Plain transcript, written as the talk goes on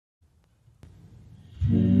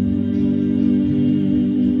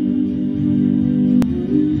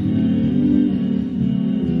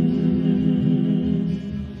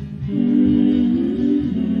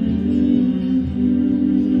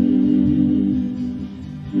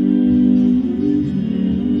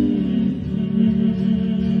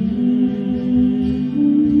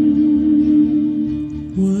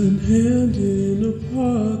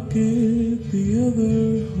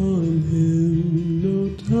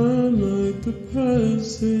the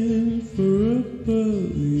present for a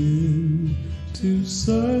billion. Two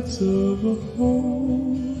sides of a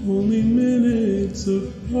whole, only minutes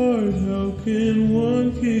apart. How can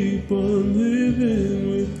one keep on living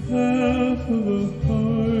with half of a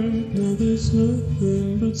heart? Now there's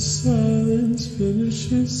nothing but silence, finish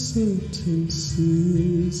his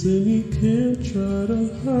sentences, and he can't try to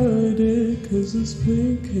hide it, 'cause his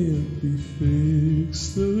pain can't be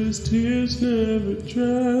fixed. Though his tears never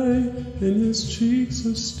dry, and his cheeks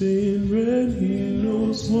are stained red, he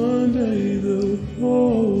knows one day they'll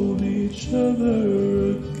hold each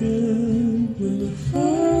other again. When the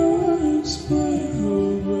fireworks play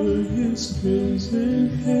over his crimson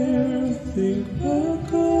hair, think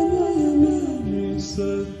back on the memories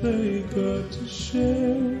that they got to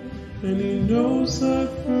share, and he knows that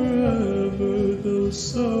forever they'll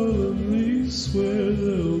solemnly swear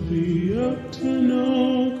they'll be up to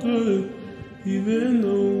no good, even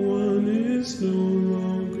though one is no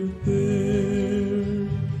longer there.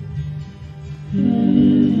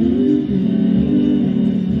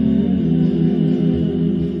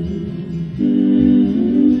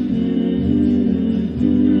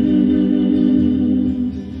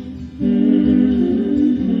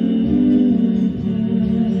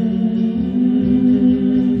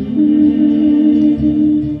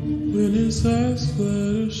 When his eyes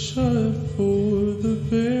flutter shut for the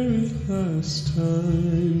very last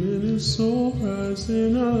time, and his soul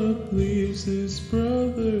rising up leaves his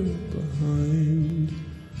brother behind.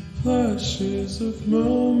 Flashes of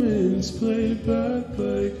moments played back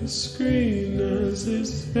like a screen as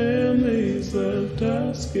his family's left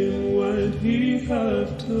asking why'd he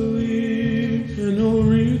have to leave. And he'll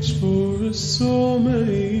reach for his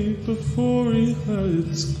soulmate before he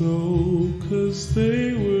lets go, 'cause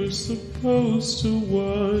they were supposed to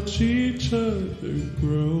watch each other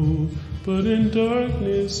grow. But in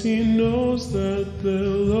darkness he knows that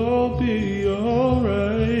they'll all be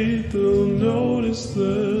alright. They'll notice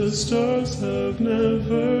the stars have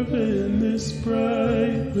never been this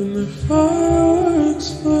bright. When the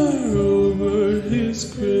fireworks flare over his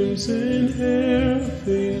crimson hair,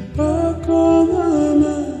 think back on the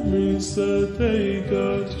memories that they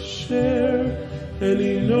got to share, and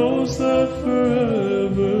he knows that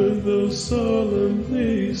forever they'll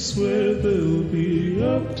solemnly swear they'll be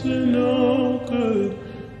up to no good,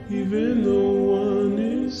 even though one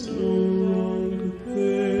is no longer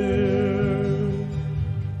there.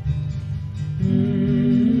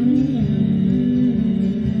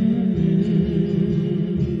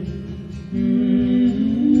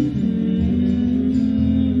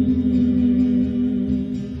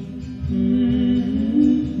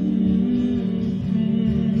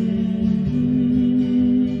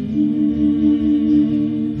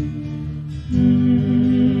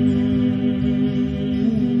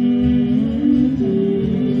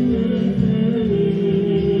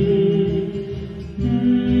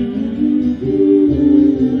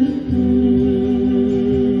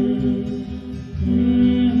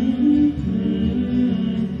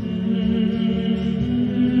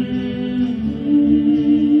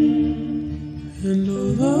 And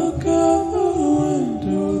he'll look out the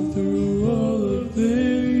window through all of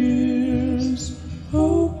their years,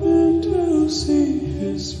 hoping to see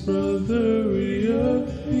his brother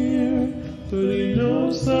reappear. But he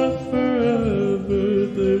knows that forever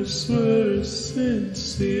their swear is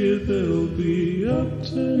sincere. They'll be up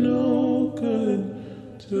to no good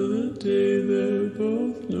till the day they're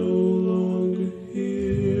both no